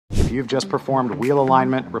if you've just performed wheel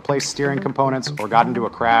alignment, replaced steering components, or got into a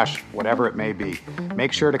crash, whatever it may be.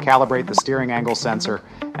 Make sure to calibrate the steering angle sensor,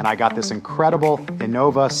 and I got this incredible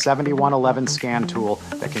Innova 7111 scan tool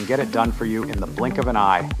that can get it done for you in the blink of an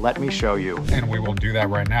eye. Let me show you. And we will do that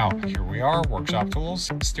right now. Here we are, workshop tools,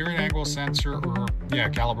 steering angle sensor, or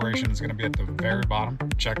calibration is going to be at the very bottom.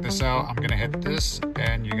 Check this out. I'm going to hit this,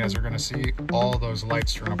 and you guys are going to see all those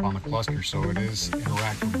lights turn up on the cluster, so it is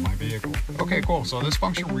interacting with my vehicle. Okay, cool. So this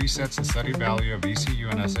function resets the setting value of ECU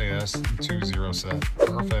and SAS to 0 set.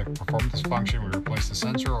 Perfect. Perform this function, we replace the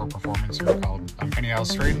sensor or performance zero column. Anyhow,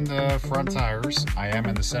 straighten the front tires. I am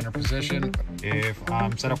in the center position. If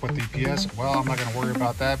I'm set up with DPS, well, I'm not going to worry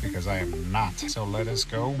about that because I am not. So let us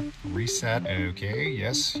go. Reset. Okay,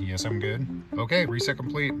 yes, I'm good. Okay, reset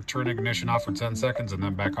complete. Turn ignition off for 10 seconds and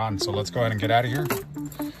then back on. So let's go ahead and get out of here.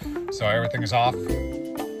 So everything is off.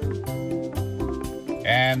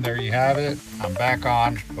 And there you have it. I'm back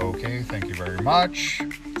on. Okay, thank you very much.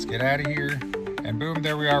 Let's get out of here. And boom,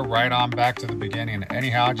 there we are, right on back to the beginning.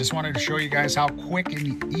 Anyhow, I just wanted to show you guys how quick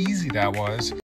and easy that was.